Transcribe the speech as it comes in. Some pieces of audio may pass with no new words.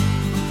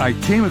I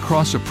came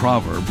across a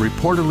proverb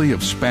reportedly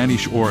of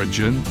Spanish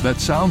origin that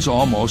sounds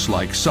almost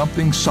like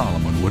something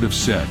Solomon would have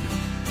said.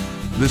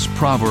 This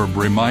proverb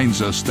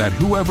reminds us that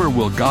whoever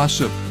will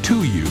gossip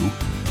to you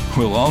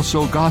will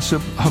also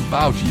gossip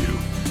about you.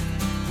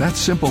 That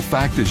simple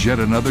fact is yet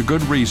another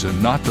good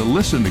reason not to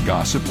listen to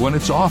gossip when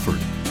it's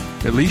offered.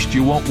 At least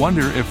you won't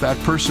wonder if that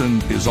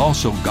person is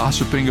also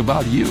gossiping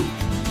about you.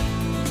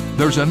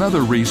 There's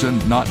another reason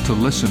not to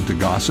listen to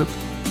gossip.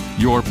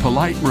 Your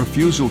polite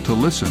refusal to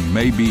listen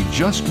may be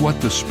just what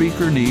the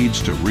speaker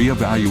needs to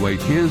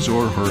reevaluate his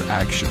or her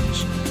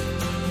actions.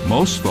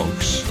 Most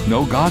folks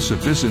know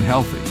gossip isn't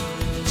healthy.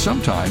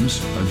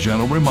 Sometimes a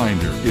gentle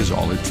reminder is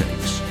all it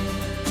takes.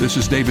 This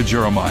is David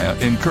Jeremiah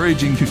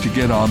encouraging you to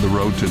get on the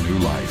road to new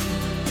life.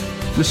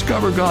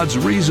 Discover God's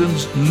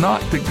reasons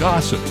not to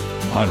gossip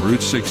on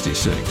Route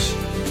 66.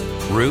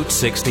 Route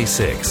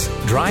 66,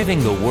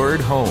 driving the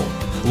word home.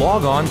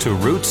 Log on to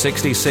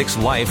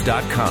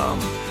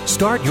Route66Life.com.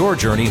 Start your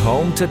journey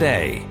home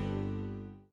today.